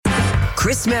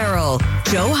Chris Merrill,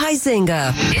 Joe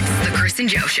Huizenga. It's the Chris and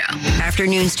Joe Show.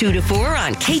 Afternoons 2 to 4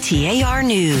 on KTAR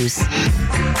News.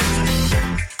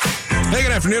 Hey,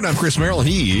 good afternoon. I'm Chris Merrill.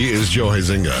 He is Joe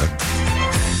Huizenga.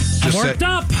 I'm worked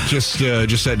up. Just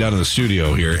sat down in the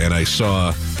studio here, and I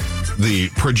saw the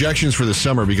projections for the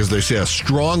summer because they say a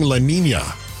strong La Nina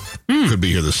could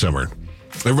be here this summer.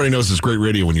 Everybody knows it's great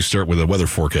radio when you start with a weather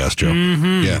forecast, Joe.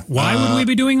 Mm-hmm. Yeah. Why would we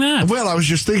be doing that? Well, I was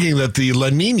just thinking that the La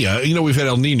Nina, we've had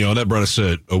El Nino, that brought us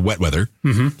a wet weather.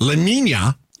 Mm-hmm. La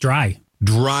Nina,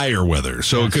 drier weather.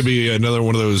 So It could be another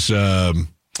one of those,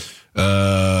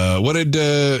 what did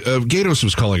Gatos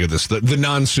was calling it this? The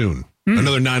non-soon.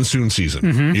 Another non-soon season.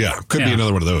 Mm-hmm. Yeah, could be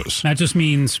another one of those. That just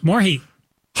means more heat.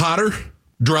 Hotter,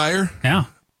 drier. Yeah.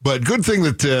 But good thing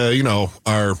that,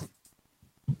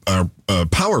 our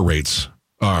power rates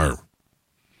are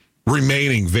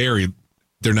remaining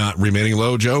they're not remaining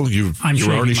low, Joe. You're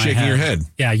already shaking your head.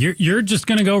 Yeah, you're just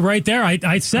going to go right there.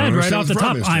 I said right off the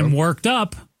top, I'm worked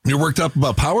up. You're worked up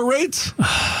about power rates?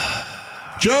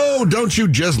 Joe, don't you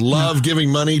just love giving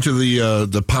money to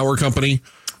the power company?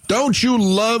 Don't you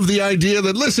love the idea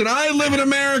that, listen, I live in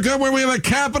America where we have a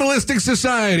capitalistic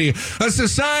society, a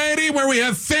society where we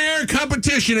have fair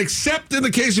competition, except in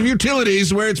the case of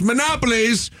utilities where it's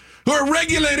monopolies who are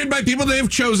regulated by people they've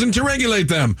chosen to regulate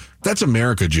them. That's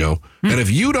America, Joe. And if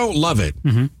you don't love it,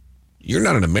 you're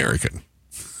not an American.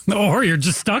 Or you're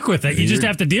just stuck with it. You just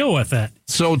have to deal with it.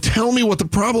 So tell me what the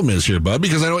problem is here, bud,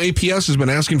 because I know APS has been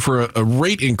asking for a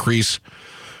rate increase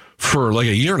for like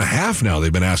a year and a half now.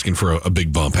 They've been asking for a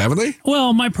big bump, haven't they?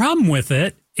 Well, my problem with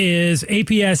it is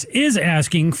APS is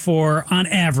asking for, on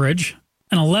average,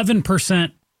 an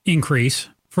 11% increase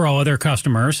for all of their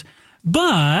customers.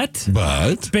 But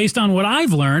based on what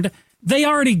I've learned, they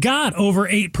already got over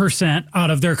 8% out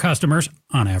of their customers,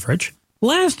 on average,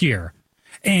 last year.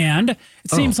 And it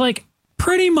seems like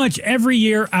pretty much every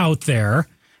year out there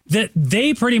that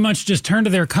they pretty much just turn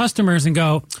to their customers and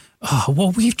go, oh,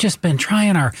 well, we've just been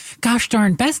trying our gosh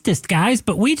darn bestest, guys,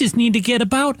 but we just need to get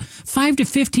about 5 to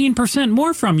 15%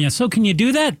 more from you. So can you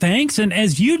do that? Thanks. And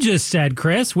as you just said,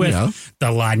 Chris, with the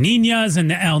La Ninas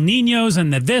and the El Ninos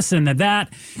and the this and the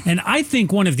that, and I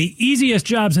think one of the easiest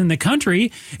jobs in the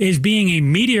country is being a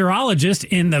meteorologist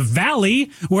in the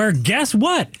valley where, guess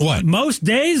what? What? Most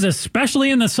days, especially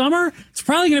in the summer, it's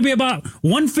probably going to be about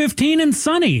 115 and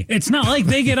sunny. It's not like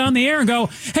they get on the air and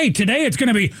go, hey, today it's going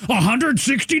to be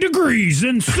 160 degrees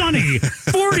and sunny,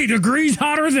 40 degrees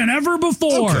hotter than ever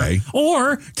before. Okay.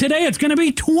 Or today it's going to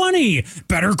be 20.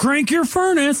 Better crank your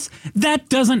furnace. That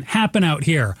doesn't happen out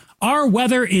here. Our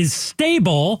weather is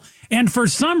stable, and for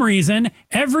some reason,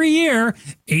 every year,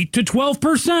 8 to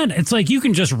 12%. It's like you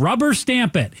can just rubber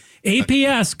stamp it.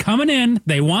 APS coming in,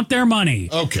 they want their money.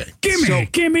 Okay. Gimme.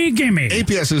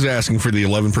 APS is asking for the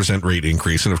 11% rate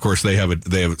increase, and of course they have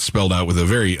it spelled out with a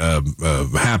very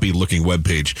happy looking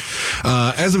webpage.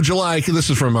 As of July, this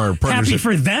is from our partners. Happy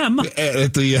for them.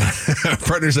 At the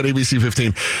partners at ABC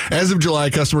 15. As of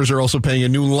July, customers are also paying a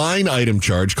new line item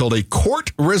charge called a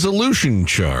court resolution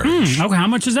charge. Okay, how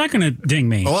much is that going to ding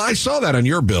me? Well, I saw that on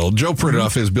your bill. Joe printed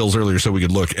off his bills earlier so we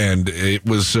could look, and it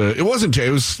was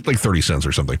like 30 cents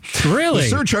or something. Really? The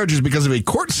surcharge is because of a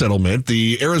court settlement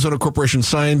the Arizona Corporation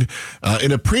signed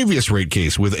in a previous rate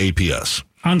case with APS.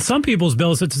 On some people's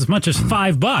bills, it's as much as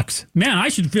 $5. Man, I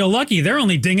should feel lucky. They're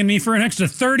only dinging me for an extra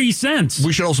 30 cents.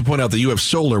 We should also point out that you have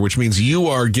solar, which means you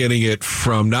are getting it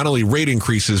from not only rate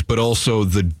increases, but also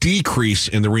the decrease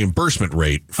in the reimbursement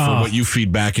rate for what you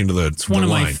feed back into the It's one of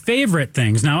line. my favorite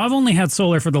things. Now, I've only had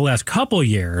solar for the last couple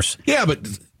years. Yeah,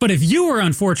 But if you were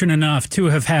unfortunate enough to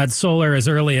have had solar as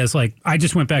early as, like, I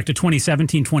just went back to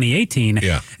 2017, 2018,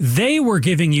 they were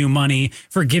giving you money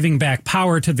for giving back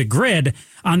power to the grid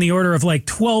on the order of like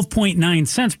 12.9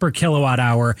 cents per kilowatt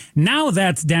hour. Now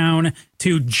that's down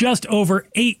to just over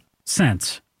 8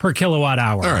 cents per kilowatt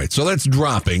hour. All right, so that's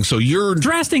dropping. So you're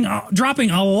dropping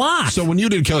a lot. So when you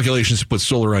did calculations to put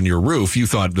solar on your roof, you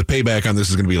thought the payback on this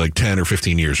is going to be like 10 or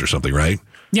 15 years or something, right?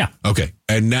 Yeah. Okay.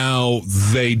 And now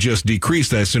they just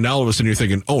decreased that. So now all of a sudden you're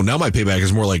thinking, oh, now my payback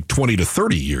is more like 20 to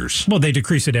 30 years. Well, they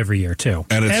decrease it every year, too.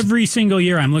 And every single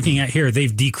year I'm looking at here,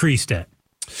 they've decreased it.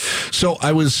 So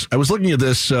I was looking at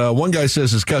this. One guy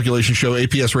says his calculations show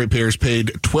APS ratepayers paid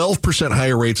 12%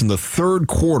 higher rates in the third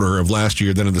quarter of last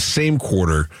year than in the same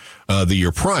quarter the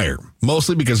year prior,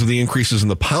 mostly because of the increases in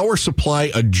the power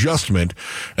supply adjustment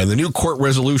and the new court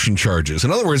resolution charges.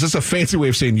 In other words, that's a fancy way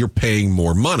of saying you're paying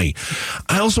more money.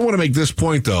 I also want to make this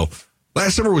point, though.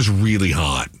 Last summer was really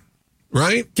hot,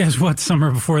 right? Guess what?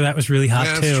 Summer before that was really hot,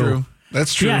 too. That's true.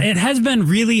 That's true. Yeah, it has been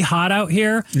really hot out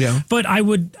here. Yeah. But I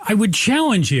would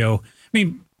challenge you. I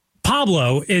mean,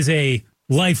 Pablo is a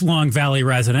lifelong Valley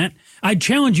resident. I'd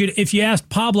challenge you if you asked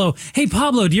Pablo, hey,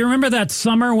 Pablo, do you remember that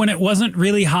summer when it wasn't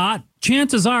really hot?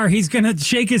 Chances are he's going to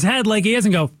shake his head like he is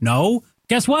and go, no.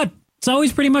 Guess what? It's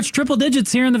always pretty much triple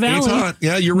digits here in the Valley. It's hot.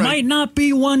 Yeah, you're right. Might not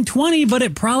be 120, but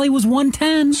it probably was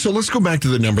 110. So let's go back to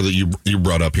the number that you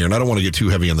brought up here. And I don't want to get too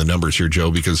heavy on the numbers here, Joe,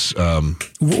 because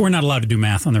we're not allowed to do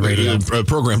math on the radio. A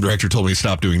program director told me to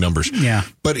stop doing numbers. Yeah.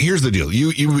 But here's the deal.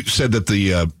 You said that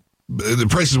the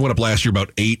prices went up last year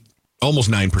about 8, almost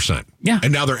 9%. Yeah.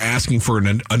 And now they're asking for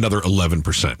another 11%.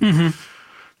 Mm-hmm.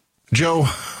 Joe,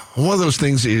 one of those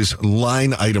things is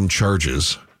line item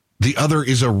charges. The other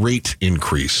is a rate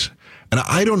increase. And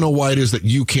I don't know why it is that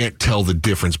you can't tell the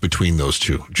difference between those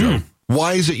two, Joe.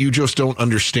 Why is it you just don't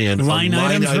understand line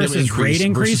items versus rate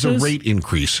increases? Versus a rate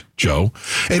increase, Joe.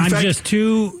 In fact, just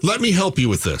too... Let me help you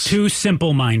with this. Too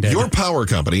simple-minded. Your power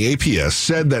company, APS,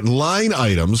 said that line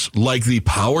items like the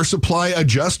power supply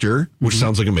adjuster, which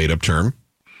sounds like a made-up term.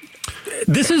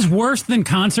 This is worse than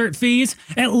concert fees.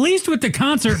 At least with the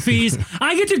concert fees,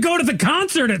 I get to go to the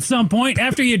concert at some point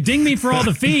after you ding me for all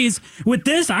the fees. With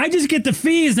this, I just get the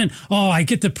fees and, I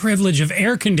get the privilege of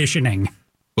air conditioning.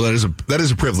 Well, that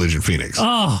is a privilege in Phoenix.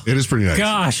 Oh, it is pretty nice.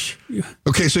 Gosh.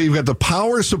 Okay, so you've got the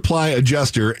power supply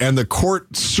adjuster and the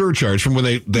court surcharge from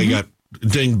when they got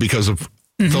dinged because of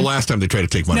the last time they tried to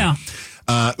take money. No.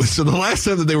 So the last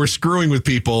time that they were screwing with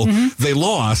people, they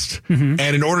lost, and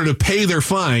in order to pay their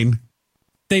fine,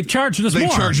 they've charged us more.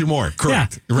 They charge you more,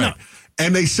 correct? Yeah. Right. No.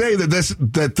 And they say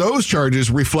that those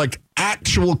charges reflect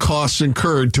actual costs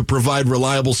incurred to provide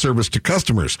reliable service to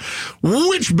customers,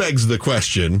 which begs the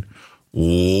question,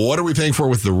 what are we paying for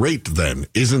with the rate then?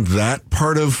 Isn't that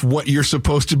part of what you're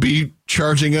supposed to be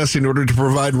charging us in order to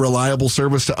provide reliable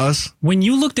service to us? When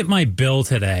you looked at my bill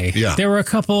today, there were a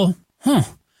couple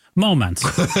moments.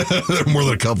 More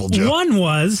than a couple, Joe. One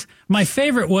was, my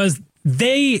favorite was,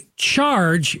 they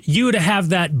charge you to have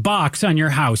that box on your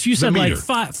house. You said like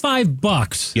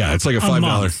 $5. Yeah, it's like a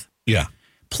 $5. Yeah.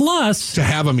 Plus, to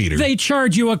have a meter. They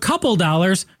charge you a couple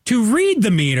dollars to read the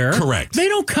meter. Correct. They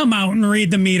don't come out and read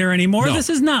the meter anymore. No. This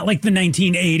is not like the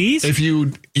 1980s. If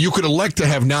you could elect to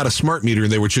have not a smart meter,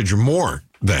 and they would charge you more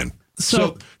then.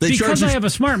 So because I have a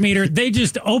smart meter, they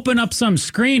just open up some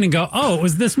screen and go, oh, it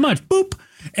was this much. Boop.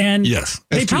 And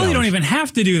they probably don't even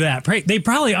have to do that. They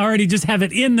probably already just have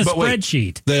it in the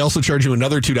spreadsheet. Wait, they also charge you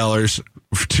another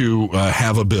 $2 to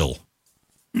have a bill.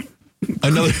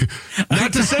 Another,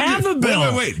 not to have a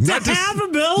bill. Wait. Not to have a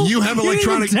bill. You have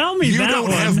electronic. Tell me you that don't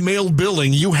one. have mailed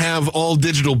billing. You have all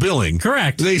digital billing.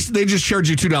 Correct. They just charge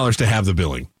you $2 to have the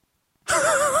billing.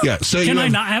 Yeah. So can I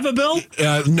not have a bill?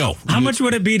 No. How much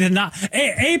would it be to not?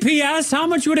 APS, how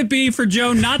much would it be for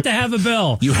Joe not to have a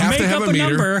bill? You have to have a meter.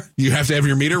 Number. You have to have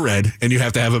your meter read, and you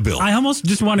have to have a bill. I almost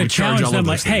just want to challenge them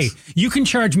like, hey, you can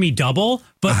charge me double,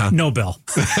 but no bill.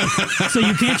 So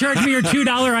you can't charge me your $2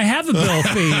 I have a bill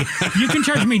fee. You can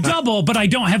charge me double, but I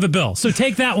don't have a bill. So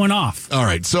take that one off. All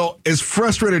right. So as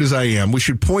frustrated as I am, we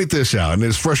should point this out. And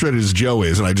as frustrated as Joe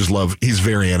is, and I just love, he's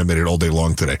very animated all day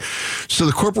long today. So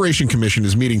the Corporation Commission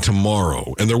is meeting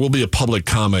tomorrow, and there will be a public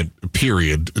comment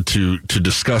period to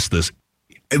discuss this.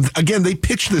 And again, they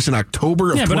pitched this in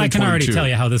October of 2022. Yeah, but I can already tell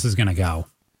you how this is going to go.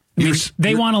 I mean,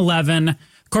 they want 11.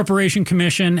 Corporation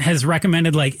Commission has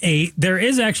recommended like 8. There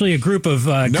is actually a group of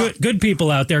good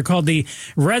people out there called the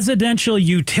Residential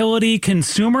Utility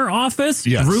Consumer Office,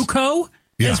 RUCO,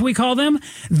 as we call them.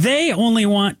 They only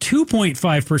want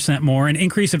 2.5% more, an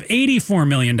increase of $84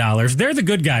 million. They're the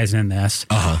good guys in this.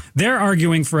 They're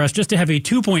arguing for us just to have a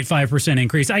 2.5%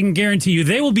 increase. I can guarantee you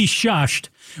they will be shushed.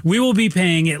 We will be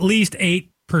paying at least 8%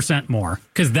 more,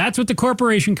 because that's what the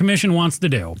Corporation Commission wants to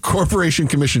do. Corporation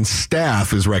Commission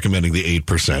staff is recommending the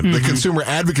 8%. The Consumer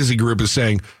Advocacy Group is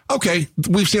saying, okay,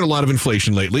 we've seen a lot of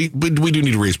inflation lately, but we do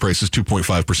need to raise prices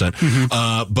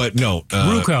 2.5%. But no,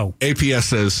 RUCO. APS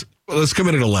says, well, let's come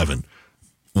in at 11.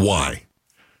 Why?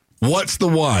 What's the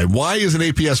why? Why isn't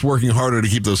APS working harder to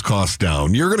keep those costs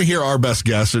down? You're going to hear our best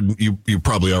guess, and you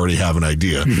probably already have an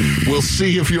idea. We'll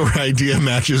see if your idea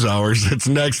matches ours. It's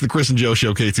next, the Chris and Joe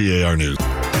Show, KTAR News.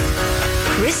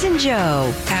 Chris and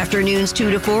Joe, afternoons 2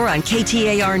 to 4 on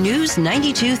KTAR News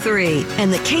 92.3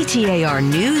 and the KTAR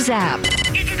News app. It's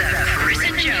the Chris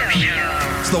and Joe Show.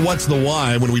 It's the what's the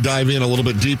why when we dive in a little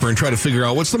bit deeper and try to figure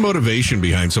out what's the motivation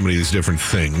behind some of these different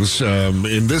things.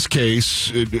 In this case,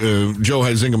 Joe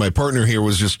Huizinga, my partner here,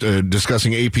 was just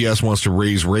discussing APS wants to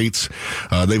raise rates.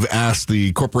 They've asked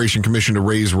the Corporation Commission to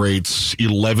raise rates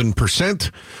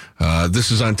 11%.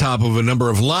 This is on top of a number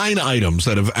of line items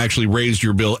that have actually raised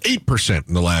your bill 8%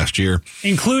 in the last year.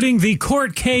 Including the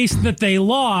court case that they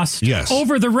lost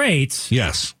over the rates.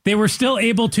 Yes. They were still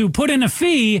able to put in a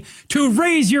fee to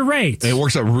raise your rates. It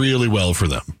works out really well for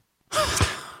them.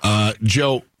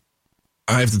 Joe,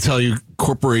 I have to tell you,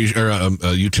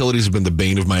 utilities have been the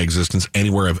bane of my existence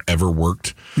anywhere I've ever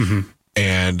worked. Mm-hmm.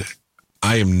 And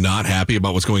I am not happy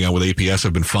about what's going on with APS.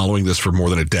 I've been following this for more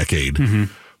than a decade. Mm-hmm.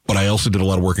 But I also did a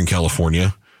lot of work in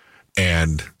California.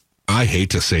 And I hate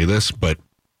to say this, but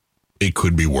it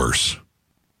could be worse.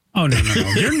 Oh, no.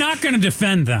 You're not going to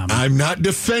defend them. I'm not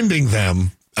defending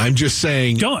them. I'm just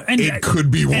saying it could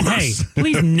be worse. And hey,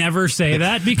 please never say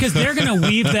that, because they're going to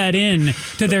weave that in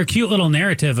to their cute little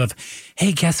narrative of,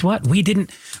 hey, guess what? We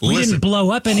didn't blow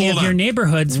up any of your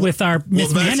neighborhoods with our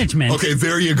mismanagement. Okay,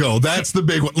 there you go. That's the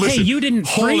big one. Listen, hey, you didn't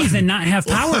freeze and not have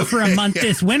power for a month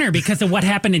this winter because of what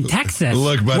happened in Texas.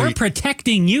 Look, buddy, we're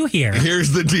protecting you here.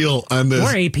 Here's the deal on this.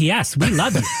 We're APS. We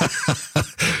love you.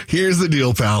 Here's the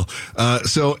deal, pal.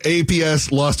 So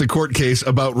APS lost a court case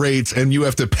about rates, and you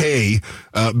have to pay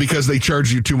because they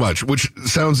charge you too much, which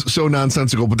sounds so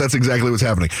nonsensical, but that's exactly what's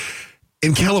happening.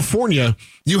 In California,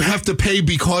 you have to pay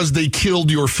because they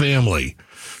killed your family.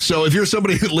 So if you're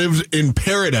somebody who lived in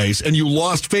paradise and you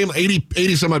lost family,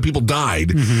 80 some odd people died,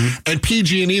 mm-hmm. and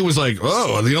PG&E was like,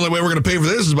 oh, the only way we're going to pay for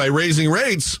this is by raising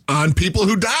rates on people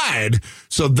who died.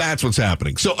 So that's what's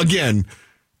happening. So again,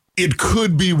 it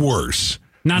could be worse.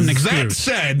 Not an excuse. That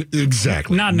said,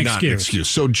 exactly. Not an excuse.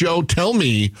 So, Joe, tell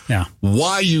me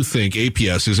why you think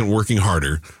APS isn't working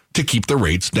harder to keep the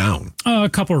rates down. A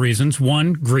couple of reasons.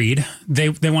 One, greed. They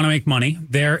want to make money.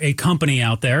 They're a company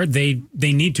out there. They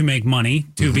need to make money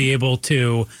to mm-hmm. be able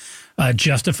to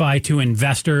justify to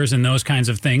investors and those kinds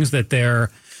of things that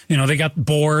they're, they got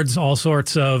boards, all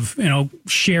sorts of,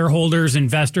 shareholders,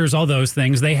 investors, all those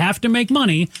things. They have to make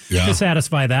money to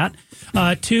satisfy that.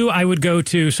 Two, I would go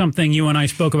to something you and I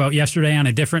spoke about yesterday on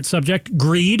a different subject,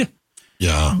 greed.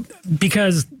 Yeah.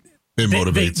 Because it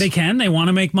motivates. They want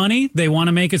to make money. They want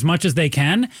to make as much as they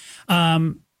can.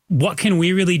 What can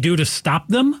we really do to stop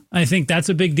them? I think that's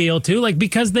a big deal too.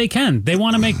 Because they can. They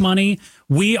want to make money.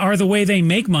 We are the way they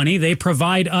make money. They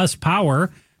provide us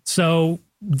power. So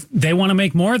they want to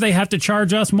make more. They have to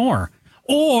charge us more.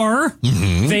 Or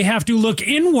mm-hmm. they have to look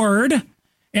inward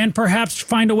and perhaps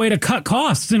find a way to cut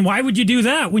costs. And why would you do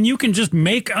that when you can just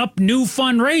make up new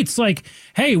fun rates? Like,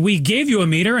 hey, we gave you a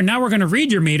meter and now we're going to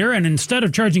read your meter. And instead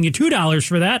of charging you $2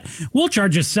 for that, we'll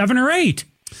charge you $7 or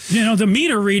 $8. The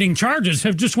meter reading charges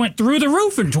have just went through the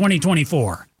roof in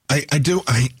 2024.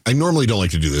 I normally don't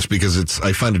like to do this because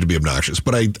I find it to be obnoxious,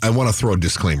 but I want to throw a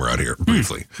disclaimer out here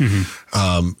briefly.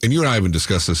 Mm-hmm. And you and I haven't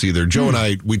discussed this either. Joe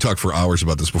and we talked for hours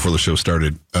about this before the show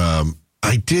started.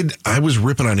 I was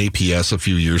ripping on APS a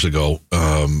few years ago,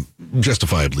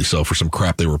 justifiably so, for some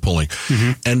crap they were pulling.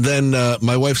 Mm-hmm. And then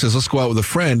my wife says, let's go out with a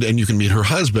friend and you can meet her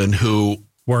husband who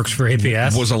works for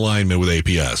APS, was a lineman with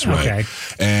APS. Right. Okay.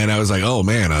 And I was like, oh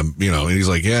man, and he's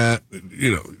like, yeah,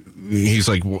 he's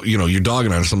like, well, you're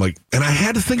dogging on us. I'm like, and I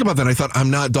had to think about that. I thought,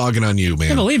 I'm not dogging on you, man.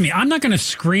 Yeah, believe me, I'm not going to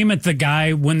scream at the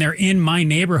guy when they're in my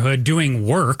neighborhood doing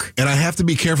work. And I have to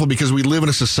be careful because we live in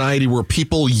a society where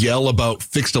people yell about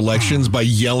fixed elections by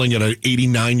yelling at an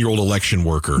 89-year-old election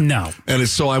worker. No. And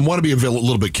so I want to be a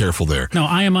little bit careful there. No,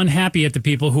 I am unhappy at the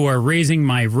people who are raising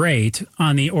my rate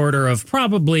on the order of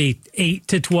probably 8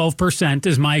 to 12%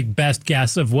 is my best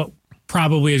guess of what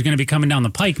probably is going to be coming down the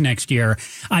pike next year.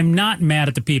 I'm not mad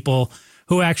at the people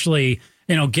who actually,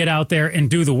 get out there and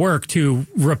do the work to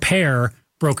repair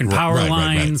broken power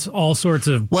lines, all sorts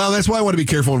of. Well, that's why I want to be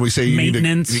careful when we say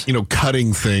maintenance. You need to,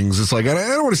 cutting things. It's like, I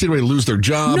don't want to see anybody lose their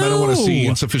job. No. I don't want to see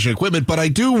insufficient equipment, but I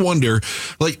do wonder,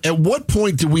 at what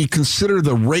point do we consider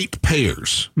the rate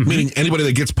payers, mm-hmm. meaning anybody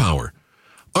that gets power?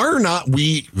 Are not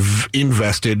we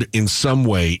invested in some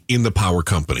way in the power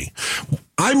company?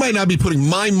 I might not be putting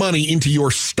my money into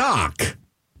your stock,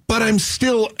 but I'm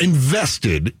still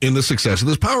invested in the success of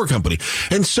this power company.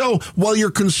 And so while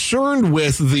you're concerned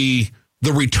with the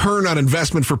return on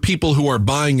investment for people who are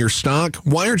buying your stock,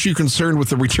 why aren't you concerned with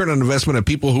the return on investment of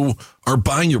people who are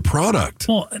buying your product?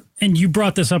 Well, and you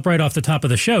brought this up right off the top of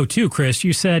the show too, Chris.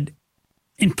 You said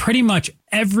in pretty much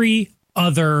every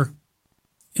other,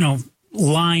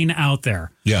 line out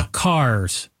there. Yeah.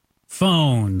 Cars,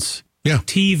 phones,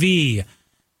 TV,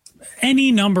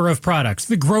 any number of products,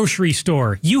 the grocery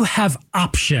store, you have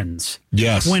options.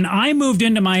 Yes. When I moved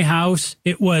into my house,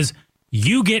 it was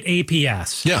you get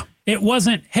APS. Yeah. It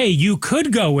wasn't, hey, you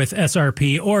could go with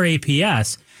SRP or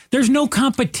APS. There's no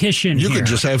competition You here. could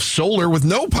just have solar with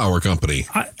no power company.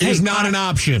 It's not an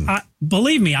option.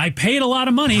 believe me, I paid a lot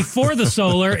of money for the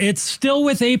solar. It's still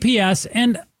with APS,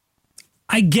 and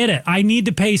I get it. I need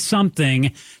to pay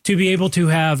something to be able to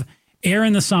have air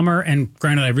in the summer. And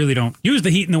granted, I really don't use the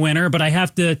heat in the winter, but I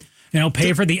have to,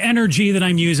 pay for the energy that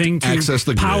I'm using to access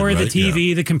the grid, power the right?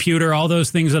 TV, the computer, all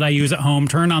those things that I use at home,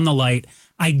 turn on the light.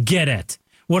 I get it.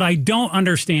 What I don't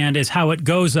understand is how it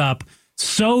goes up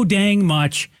so dang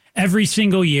much every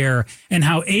single year, and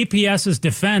how APS's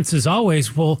defense is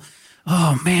always, well,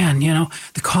 oh man,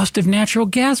 the cost of natural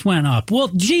gas went up. Well,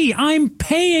 gee, I'm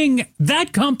paying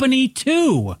that company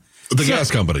too. The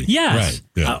gas company. Yes.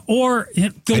 Right. Yeah.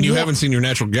 And you haven't seen your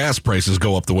natural gas prices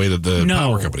go up the way that the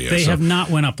power company has. They have not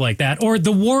went up like that. Or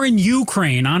the war in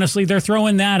Ukraine. Honestly, they're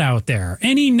throwing that out there.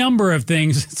 Any number of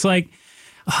things. It's like,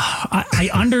 I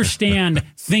understand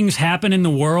things happen in the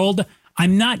world.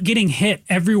 I'm not getting hit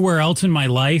everywhere else in my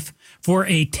life for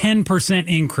a 10%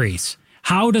 increase.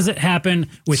 How does it happen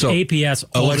with APS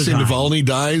all Alexei the time? Navalny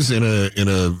dies in a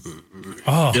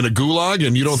gulag,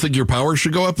 and you don't think your power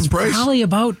should go up in price? Probably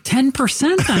about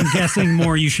 10%, I'm guessing,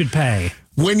 more you should pay.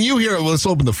 When you hear, let's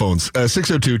open the phones,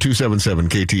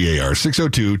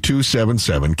 602-277-KTAR,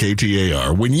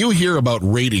 602-277-KTAR. When you hear about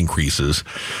rate increases,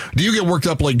 do you get worked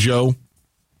up like Joe?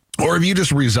 Or have you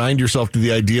just resigned yourself to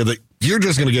the idea that you're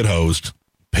just going to get hosed,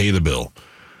 pay the bill?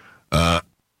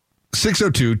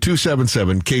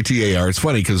 602-277-KTAR. It's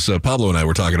funny because Pablo and I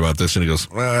were talking about this, and he goes,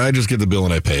 I just get the bill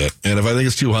and I pay it. And if I think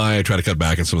it's too high, I try to cut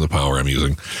back on some of the power I'm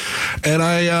using. And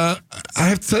I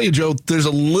have to tell you, Joe, there's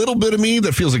a little bit of me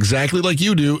that feels exactly like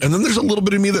you do. And then there's a little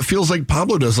bit of me that feels like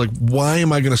Pablo does. Like, why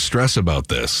am I going to stress about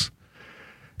this?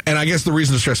 And I guess the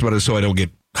reason to stress about it is so I don't get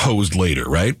hosed later,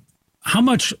 right? How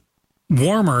much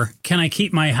warmer can I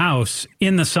keep my house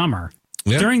in the summer?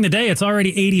 Yeah. During the day, it's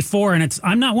already 84, and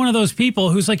I'm not one of those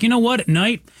people who's like, you know what, at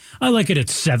night, I like it at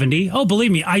 70. Oh,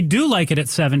 believe me, I do like it at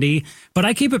 70, but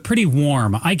I keep it pretty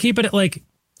warm. I keep it at like,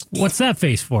 what's that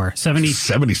face for? 70?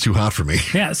 70's too hot for me.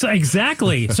 Yeah, so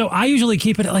exactly. So I usually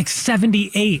keep it at like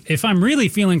 78. If I'm really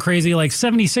feeling crazy, like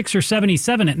 76 or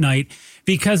 77 at night,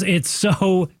 because it's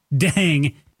so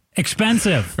dang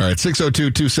expensive. All right,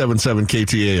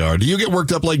 602-277-KTAR. Do you get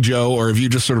worked up like Joe, or have you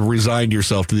just sort of resigned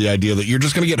yourself to the idea that you're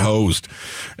just going to get hosed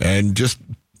and just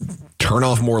turn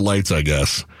off more lights, I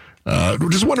guess? We're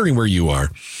just wondering where you are.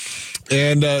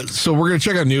 And so we're going to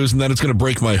check out news, and then it's going to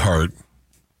break my heart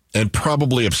and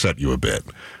probably upset you a bit,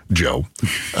 Joe.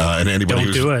 And anybody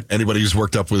who's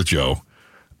worked up with Joe.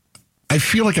 I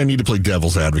feel like I need to play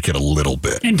devil's advocate a little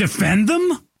bit. And defend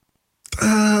them? I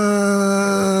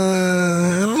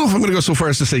don't know if I'm going to go so far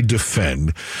as to say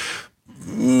defend.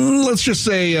 Let's just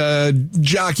say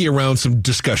jockey around some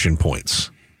discussion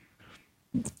points.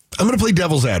 I'm going to play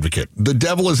devil's advocate. The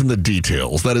devil is in the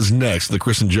details. That is next, the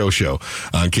Chris and Joe Show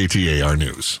on KTAR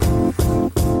News. It's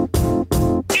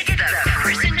the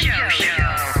Chris and Joe Show.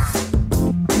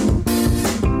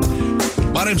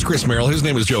 My name's Chris Merrill. His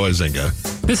name is Joe Azinga.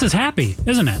 This is happy,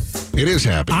 isn't it? It is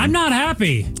happy. I'm not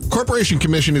happy. Corporation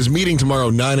Commission is meeting tomorrow,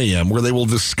 9 a.m., where they will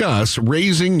discuss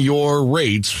raising your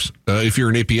rates, if you're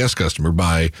an APS customer,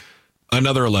 by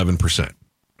another 11%.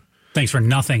 Thanks for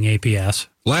nothing, APS.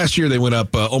 Last year, they went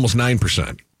up almost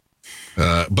 9%.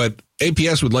 But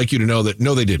APS would like you to know that,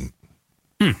 no, they didn't.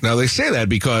 Now, they say that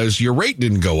because your rate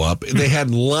didn't go up. They had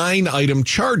line item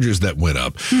charges that went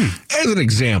up. As an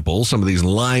example, some of these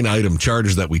line item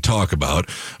charges that we talk about,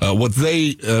 what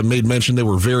they made mention, they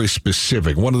were very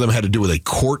specific. One of them had to do with a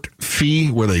court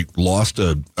fee where they lost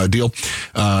a deal,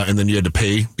 and then you had to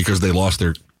pay because they lost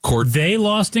their court. They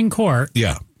lost in court.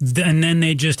 Yeah. And then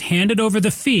they just handed over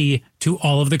the fee to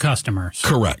all of the customers.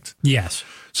 Correct. Yes.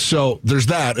 So there's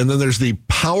that, and then there's the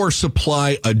power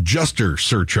supply adjuster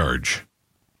surcharge.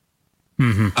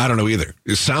 I don't know either.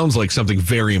 It sounds like something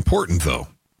very important, though.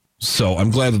 So I'm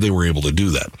glad that they were able to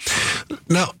do that.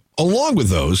 Now, along with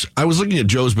those, I was looking at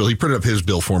Joe's bill. He printed up his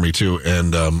bill for me, too,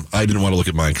 and I didn't want to look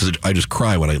at mine because I just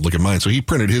cry when I look at mine. So he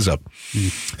printed his up.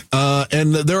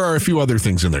 And there are a few other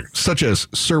things in there, such as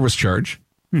service charge,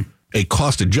 a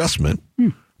cost adjustment,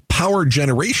 power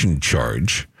generation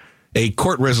charge, a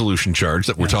court resolution charge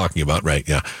that we're talking about, right?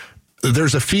 Yeah.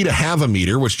 There's a fee to have a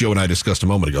meter, which Joe and I discussed a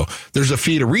moment ago. There's a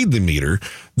fee to read the meter.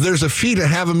 There's a fee to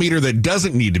have a meter that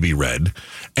doesn't need to be read.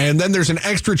 And then there's an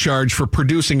extra charge for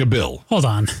producing a bill. Hold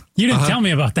on. You didn't tell me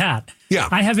about that. Yeah.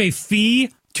 I have a fee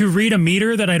to read a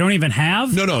meter that I don't even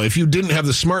have? No. If you didn't have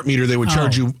the smart meter, they would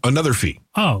charge you another fee.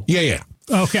 Oh. Yeah.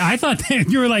 Okay, I thought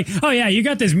you were like, oh, yeah, you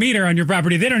got this meter on your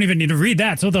property. They don't even need to read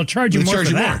that, so they'll charge you more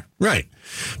for that. Right.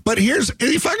 But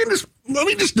if I can let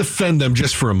me just defend them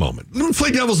just for a moment. Let me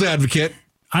play devil's advocate.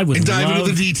 I would and dive into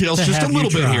the details just a little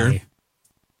bit here.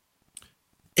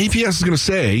 APS is going to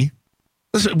say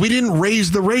Listen, we didn't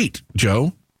raise the rate,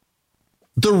 Joe.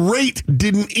 The rate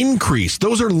didn't increase.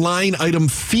 Those are line item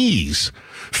fees.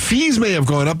 Fees may have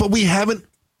gone up, but we haven't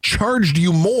charged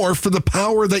you more for the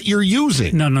power that you're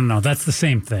using. No. That's the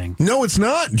same thing. No, it's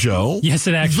not, Joe. Yes,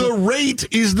 it actually. The rate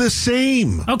is the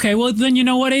same. Okay, well, then you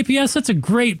know what, APS? That's a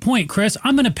great point, Chris.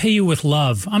 I'm going to pay you with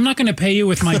love. I'm not going to pay you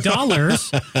with my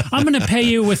dollars. I'm going to pay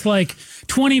you with like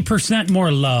 20%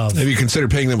 more love. Have you considered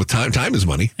paying them with time? Time is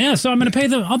money. Yeah, so I'm going to pay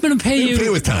them. I'm going to pay you.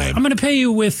 Pay with time. I'm going to pay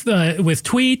you with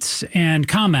tweets and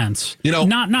comments. You know,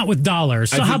 not with dollars.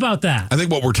 So how about that? I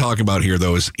think what we're talking about here,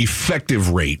 though, is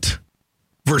effective rate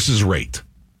versus rate.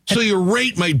 So your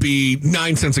rate might be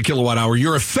 9 cents a kilowatt hour.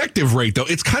 Your effective rate, though,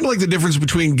 it's kind of like the difference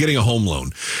between getting a home loan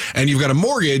and you've got a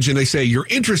mortgage and they say your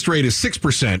interest rate is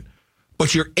 6%,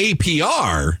 but your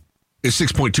APR is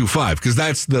 6.25 because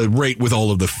that's the rate with all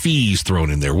of the fees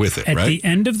thrown in there with it, At right? the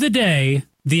end of the day,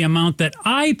 the amount that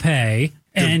I pay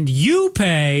and you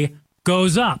pay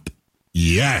goes up.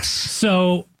 Yes.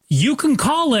 So you can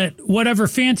call it whatever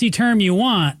fancy term you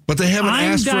want, but they haven't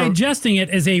asked for. I'm digesting it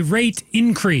as a rate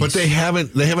increase. But they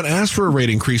haven't asked for a rate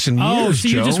increase in years. So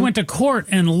you Joe. just went to court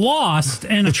and lost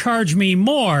and charged me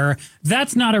more.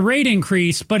 That's not a rate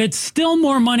increase, but it's still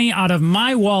more money out of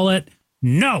my wallet.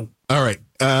 No. All right.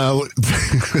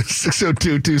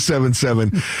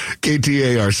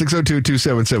 602-277-KTAR,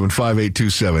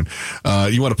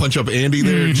 602-277-5827. You want to punch up Andy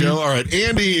there, Joe? All right.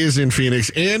 Andy is in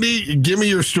Phoenix. Andy, give me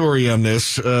your story on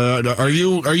this. Are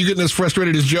you getting as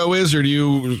frustrated as Joe is, or do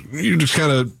you just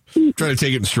kind of trying to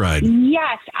take it in stride?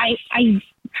 Yes. I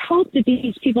hope that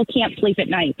these people can't sleep at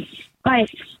night, but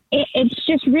it's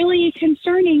just really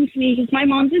concerning to me because my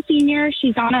mom's a senior.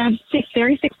 She's on a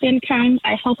very fixed income.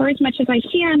 I help her as much as I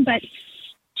can, but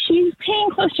she's paying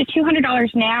close to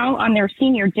 $200 now on their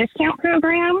senior discount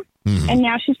program. Mm-hmm. And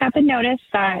now she's got the notice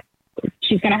that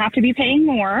she's going to have to be paying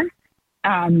more.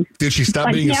 Did she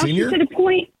stop being a senior? To the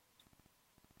point.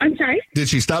 I'm sorry? Did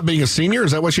she stop being a senior?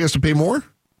 Is that why she has to pay more?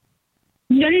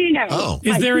 No. Oh.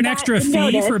 Is there an extra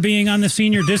fee for being on the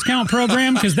senior discount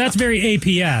program? Because that's very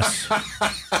APS.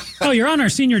 Oh, you're on our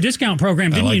senior discount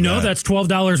program. Didn't you know that's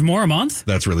 $12 more a month?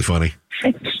 That's really funny.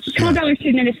 It's $12 to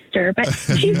administer, but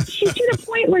she's to the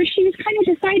point where she's kind of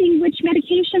deciding which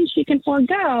medications she can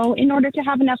forego in order to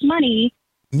have enough money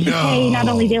to pay not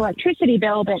only the electricity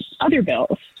bill, but other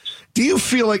bills. Do you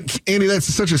feel like, Andy, that's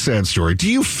such a sad story. Do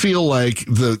you feel like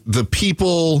the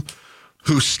people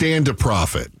who stand to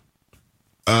profit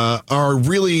are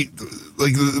really,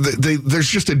 like, there's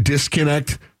just a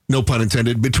disconnect, no pun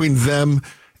intended, between them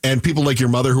and people like your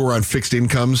mother who are on fixed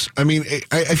incomes? I mean,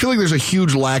 I feel like there's a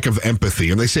huge lack of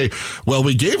empathy. And they say, well,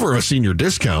 we gave her a senior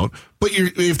discount, but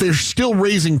if they're still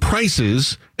raising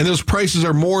prices and those prices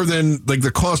are more than like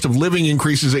the cost of living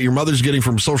increases that your mother's getting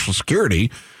from Social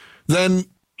Security, then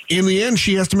in the end,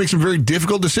 she has to make some very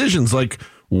difficult decisions, like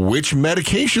which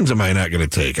medications am I not going to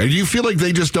take? Do you feel like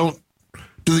they just don't?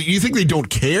 Do you think they don't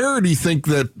care, or do you think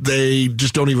that they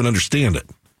just don't even understand it?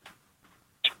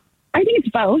 I think it's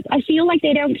both. I feel like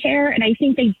they don't care, and I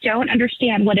think they don't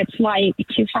understand what it's like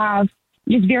to have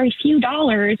just very few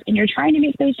dollars, and you're trying to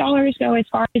make those dollars go as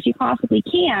far as you possibly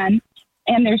can,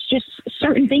 and there's just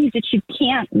certain things that you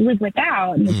can't live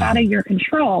without, and it's out of your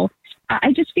control.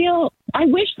 I just feel, I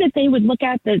wish that they would look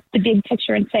at the big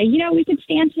picture and say, we could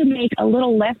stand to make a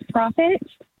little less profit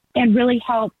and really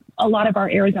help a lot of our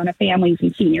Arizona families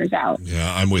and seniors out.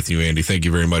 Yeah, I'm with you, Andy. Thank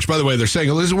you very much. By the way, they're saying,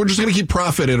 listen, we're just going to keep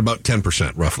profit at about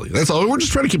 10%, roughly. That's all. We're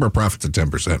just trying to keep our profits at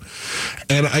 10%.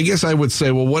 And I guess I would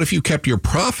say, well, what if you kept your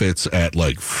profits at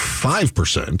like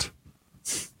 5%?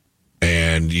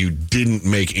 And you didn't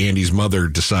make Andy's mother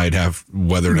decide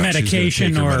whether or not she's going to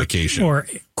take her medication. Or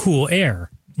cool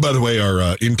air. By the way,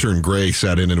 our intern Gray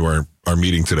sat into our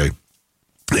meeting today,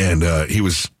 and he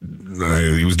was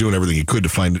doing everything he could to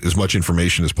find as much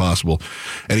information as possible.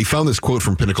 And he found this quote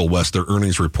from Pinnacle West, their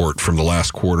earnings report from the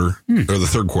last quarter, or the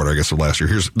third quarter, I guess, of last year.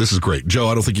 This is great. Joe,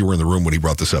 I don't think you were in the room when he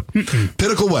brought this up.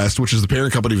 Pinnacle West, which is the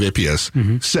parent company of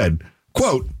APS, said,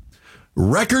 quote,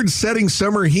 record-setting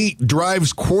summer heat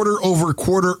drives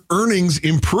quarter-over-quarter earnings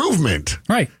improvement.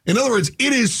 Right. In other words,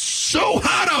 it is so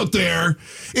hot out there.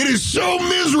 It is so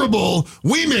miserable.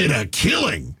 We made a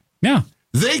killing. Yeah.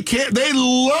 They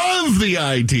love the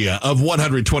idea of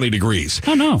 120 degrees.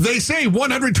 Oh, no. They say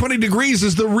 120 degrees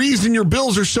is the reason your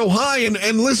bills are so high.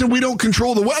 And listen, we don't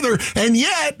control the weather. And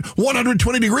yet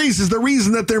 120 degrees is the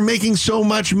reason that they're making so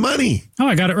much money. Oh,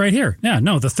 I got it right here. Yeah,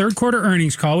 no, the third quarter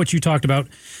earnings call, which you talked about,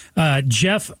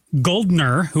 Jeff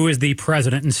Goldner, who is the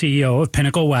president and CEO of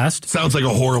Pinnacle West. Sounds like a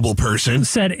horrible person.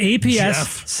 Said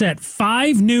APS set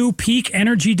 5 new peak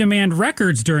energy demand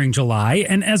records during July.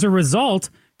 And as a result,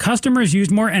 customers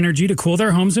used more energy to cool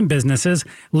their homes and businesses,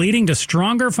 leading to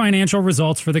stronger financial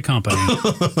results for the company.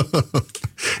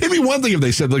 It'd be one thing if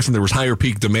they said, listen, there was higher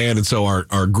peak demand, and so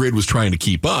our grid was trying to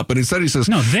keep up. But instead he says,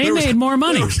 no, they made more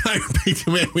money. There was higher peak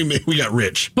demand. We got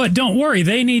rich. But don't worry,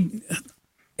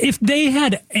 if they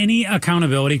had any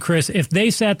accountability, Chris, if they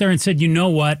sat there and said, you know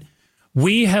what,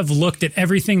 we have looked at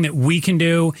everything that we can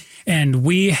do, and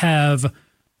we have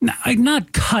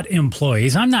not cut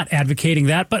employees. I'm not advocating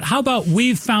that, but how about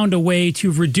we've found a way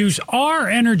to reduce our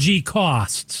energy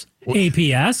costs,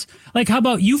 APS? Like, how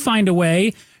about you find a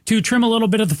way to trim a little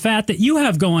bit of the fat that you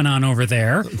have going on over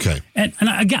there? Okay. And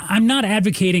again, I'm not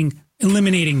advocating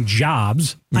eliminating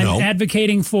jobs. I'm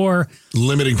advocating for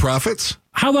limiting profits.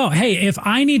 How about, hey, if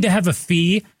I need to have a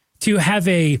fee to have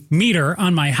a meter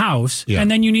on my house, and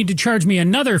then you need to charge me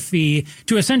another fee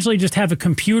to essentially just have a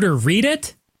computer read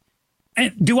it,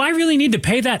 and do I really need to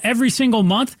pay that every single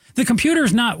month? The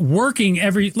computer's not working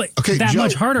that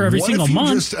much harder every single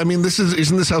month.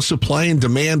 Isn't this how supply and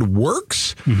demand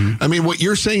works? Mm-hmm. I mean, what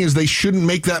you're saying is they shouldn't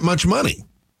make that much money.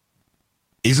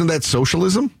 Isn't that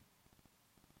socialism?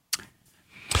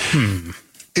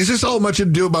 Is this all much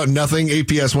ado about nothing?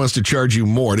 APS wants to charge you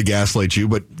more to gaslight you,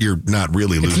 but you're not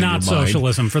really losing your mind. It's not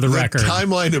socialism, for the record.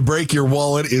 Timeline to break your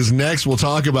wallet is next. We'll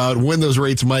talk about when those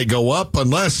rates might go up,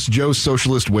 unless Joe's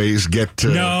socialist ways get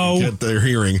their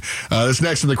hearing. That's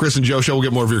next in the Chris and Joe Show. We'll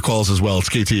get more of your calls as well. It's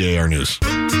KTAR News.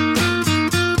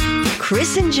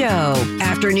 Chris and Joe,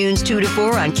 afternoons 2 to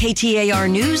 4 on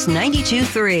KTAR News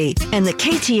 92.3 and the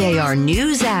KTAR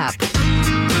News app.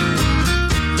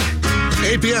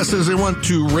 APS says they want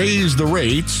to raise the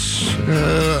rates.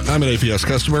 I'm an APS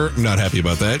customer. I'm not happy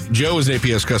about that. Joe is an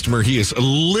APS customer. He is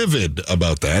livid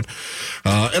about that.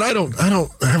 And I don't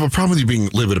have a problem with you being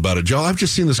livid about it, Joe. I've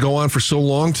just seen this go on for so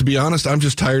long. To be honest, I'm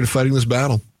just tired of fighting this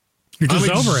battle. You're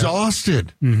just I'm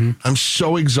exhausted. Mm-hmm. I'm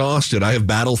so exhausted. I have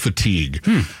battle fatigue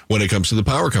when it comes to the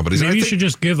power companies. Maybe you should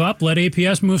just give up, let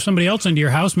APS move somebody else into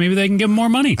your house. Maybe they can give them more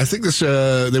money. I think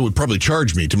they would probably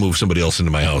charge me to move somebody else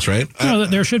into my house, right?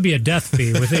 There should be a death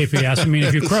fee with APS. I mean,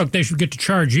 if you croak, they should get to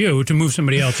charge you to move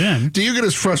somebody else in. Do you get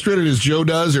as frustrated as Joe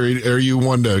does, or are you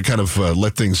one to kind of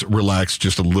let things relax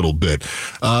just a little bit?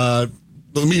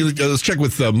 Let's check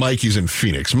with Mike. He's in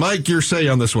Phoenix. Mike, your say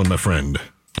on this one, my friend.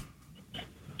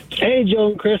 Hey, Joe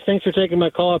and Chris, thanks for taking my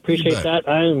call. I appreciate that.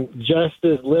 I'm just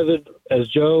as livid as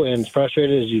Joe and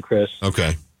frustrated as you, Chris.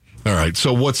 Okay. All right.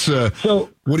 So what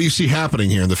do you see happening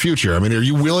here in the future? I mean, are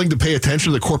you willing to pay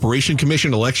attention to the Corporation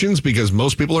Commission elections? Because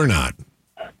most people are not.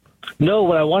 No,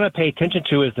 what I want to pay attention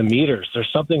to is the meters.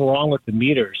 There's something wrong with the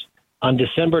meters. On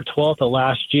December 12th of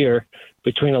last year,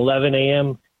 between 11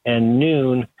 a.m. and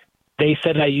noon, they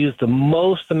said I used the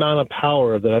most amount of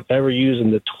power that I've ever used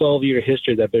in the 12-year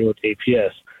history that I've been with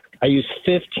APS. I used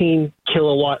 15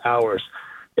 kilowatt hours.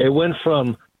 It went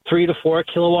from 3 to 4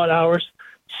 kilowatt hours,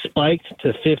 spiked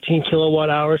to 15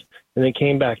 kilowatt hours, and then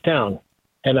came back down.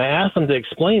 And I asked them to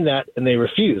explain that, and they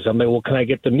refused. I'm like, well, can I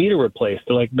get the meter replaced?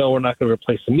 They're like, no, we're not going to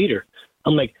replace the meter.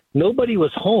 I'm like, nobody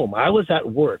was home. I was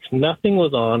at work. Nothing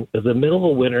was on. It was the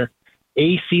middle of winter.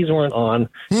 ACs weren't on,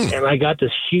 and I got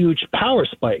this huge power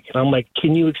spike. And I'm like,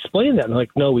 can you explain that? And they're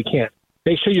like, no, we can't.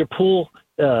 Make sure your pool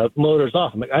motor's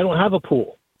off. I'm like, I don't have a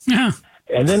pool. Yeah.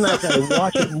 And then I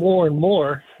watch it more and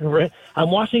more. Right? I'm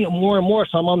watching it more and more,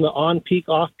 so I'm on the on-peak,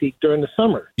 off-peak during the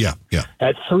summer. Yeah.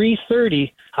 At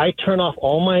 3:30, I turn off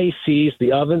all my ACs.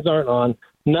 The ovens aren't on.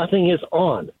 Nothing is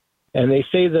on. And they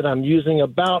say that I'm using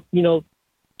about,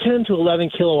 10 to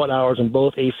 11 kilowatt hours and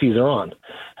both ACs are on.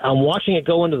 I'm watching it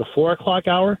go into the 4 o'clock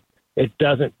hour. It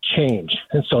doesn't change.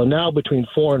 And so now between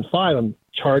 4 and 5, I'm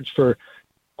charged for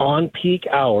on-peak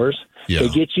hours. Yeah. They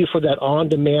get you for that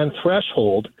on-demand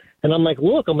threshold. And I'm like,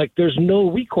 there's no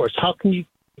recourse. How can you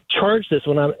charge this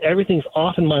when everything's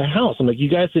off in my house? I'm like, you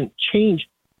guys didn't change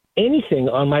anything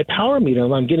on my power meter.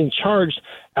 And I'm getting charged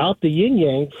out the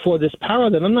yin-yang for this power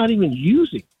that I'm not even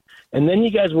using. And then you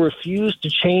guys refuse to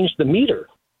change the meter.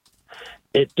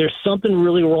 There's something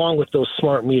really wrong with those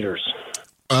smart meters.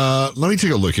 Let me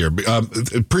take a look here.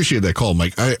 Appreciate that call,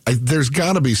 Mike. There's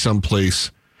got to be some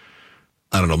place.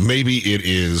 I don't know. Maybe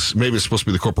it's supposed to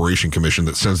be the Corporation Commission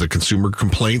that sends the consumer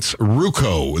complaints.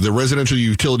 RUCO, the Residential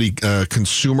Utility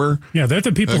Consumer. Yeah, they're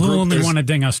the people who only want to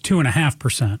ding us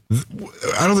 2.5%.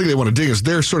 I don't think they want to ding us.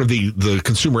 They're sort of the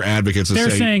consumer advocates. They're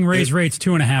saying raise rates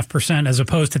 2.5% as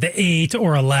opposed to the 8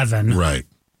 or 11. Right.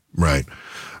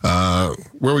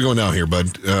 Where are we going now here,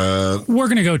 bud? We're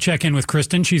going to go check in with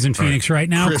Kristen. She's in Phoenix right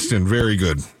now. Kristen, very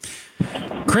good.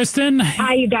 Kristen.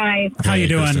 Hi, you guys. How you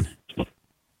doing? Kristen.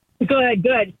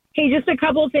 Good. Hey, just a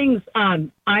couple of things. I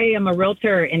am a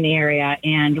realtor in the area,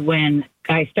 and when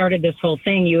I started this whole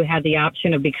thing, you had the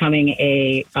option of becoming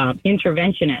a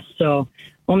interventionist. So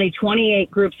only 28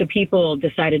 groups of people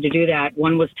decided to do that.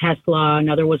 One was Tesla,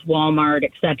 another was Walmart,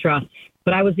 etc.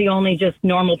 But I was the only just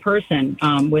normal person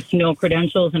with no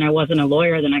credentials, and I wasn't a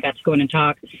lawyer. Then I got to go in and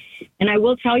talk. And I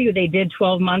will tell you, they did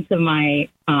 12 months of my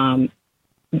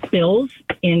bills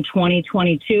in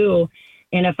 2022.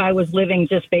 And if I was living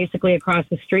just basically across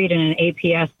the street in an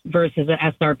APS versus an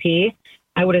SRP,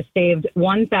 I would have saved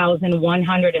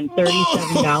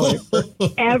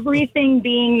 $1,137. Everything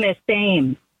being the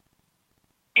same.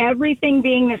 Everything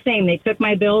being the same. They took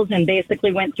my bills and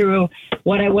basically went through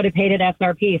what I would have paid at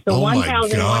SRP. So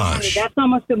 $1,100, that's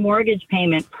almost a mortgage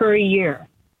payment per year.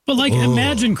 But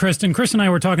imagine, Kristen and I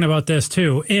were talking about this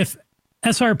too. If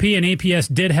SRP and APS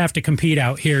did have to compete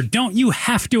out here, don't you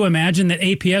have to imagine that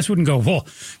APS wouldn't go, well,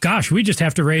 gosh, we just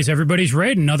have to raise everybody's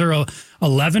rate another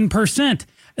 11%.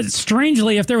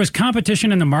 Strangely, if there was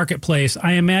competition in the marketplace,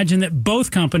 I imagine that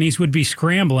both companies would be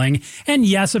scrambling. And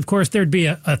yes, of course, there'd be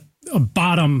a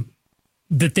bottom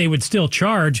that they would still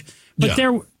charge. But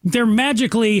they're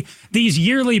magically, these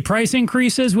yearly price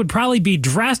increases would probably be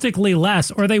drastically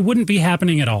less, or they wouldn't be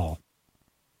happening at all.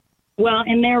 Well,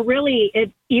 and they're really,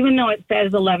 even though it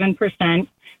says 11%,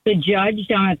 the judge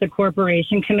down at the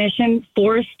Corporation Commission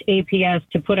forced APS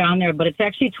to put on there, but it's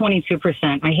actually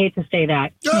 22%. I hate to say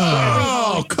that.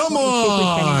 Oh, come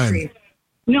on.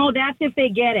 No, that's if they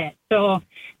get it. So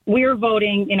we're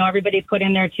voting, everybody put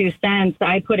in their 2 cents.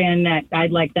 I put in that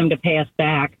I'd like them to pay us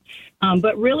back.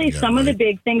 But really, some of the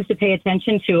big things to pay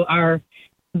attention to are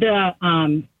the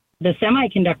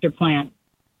semiconductor plant.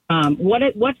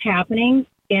 What's happening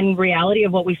in reality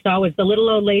of what we saw was the little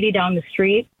old lady down the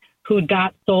street who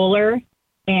got solar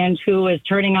and who is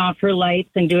turning off her lights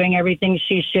and doing everything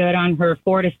she should on her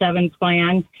 4 to 7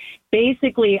 plan,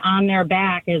 basically on their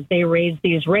back as they raise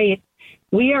these rates.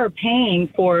 We are paying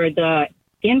for the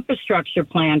infrastructure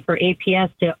plan for APS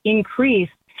to increase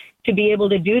to be able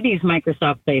to do these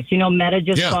Microsoft plays. Meta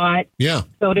just bought,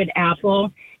 so did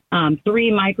Apple,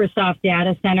 3 Microsoft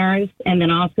data centers, and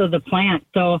then also the plant.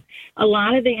 So a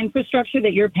lot of the infrastructure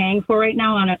that you're paying for right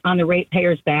now on the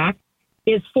ratepayers' back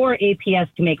is for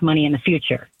APS to make money in the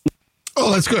future.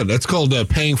 Oh, that's good. That's called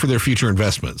paying for their future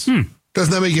investments.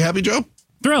 Doesn't that make you happy, Joe?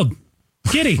 Thrilled.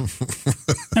 Giddy.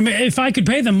 I mean, if I could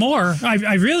pay them more,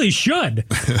 I really should.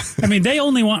 I mean, they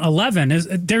only want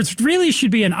 11. There really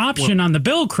should be an option on the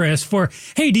bill, Chris, for,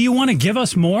 hey, do you want to give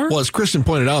us more? Well, as Kristen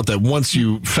pointed out, that once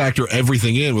you factor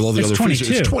everything in with all the other features,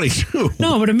 it's 22.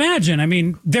 No, but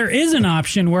imagine, there is an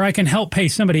option where I can help pay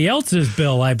somebody else's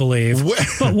bill, I believe.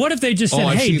 But what if they just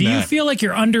said, hey, do you feel like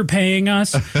you're underpaying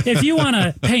us? If you want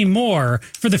to pay more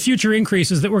for the future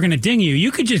increases that we're going to ding you,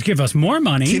 you could just give us more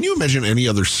money. Can you imagine any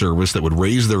other service that would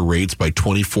raise their rates by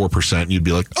 24%, and you'd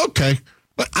be like, okay.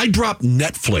 But I dropped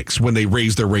Netflix when they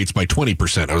raised their rates by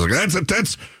 20%. I was like,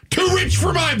 that's too rich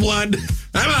for my blood.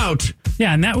 I'm out.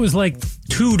 Yeah, and that was like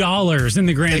 $2 in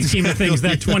the grand scheme of things,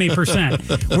 that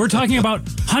 20%. We're talking about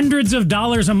hundreds of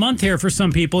dollars a month here for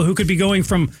some people who could be going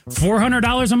from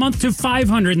 $400 a month to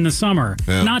 $500 in the summer.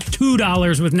 Yeah. Not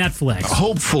 $2 with Netflix.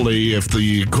 Hopefully, if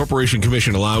the Corporation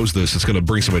Commission allows this, it's going to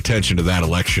bring some attention to that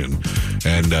election.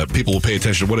 And people will pay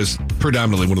attention to what is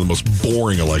predominantly one of the most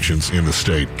boring elections in the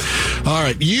state. All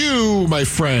right, you, my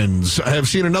friends, have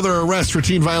seen another arrest for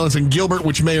teen violence in Gilbert,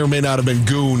 which may or may not have been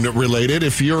goon-related.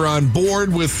 If you're on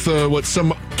board with what some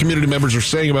community members are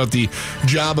saying about the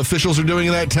job officials are doing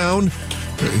in that town,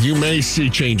 you may see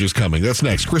changes coming. That's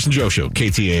next. Chris and Joe Show,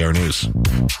 KTAR News.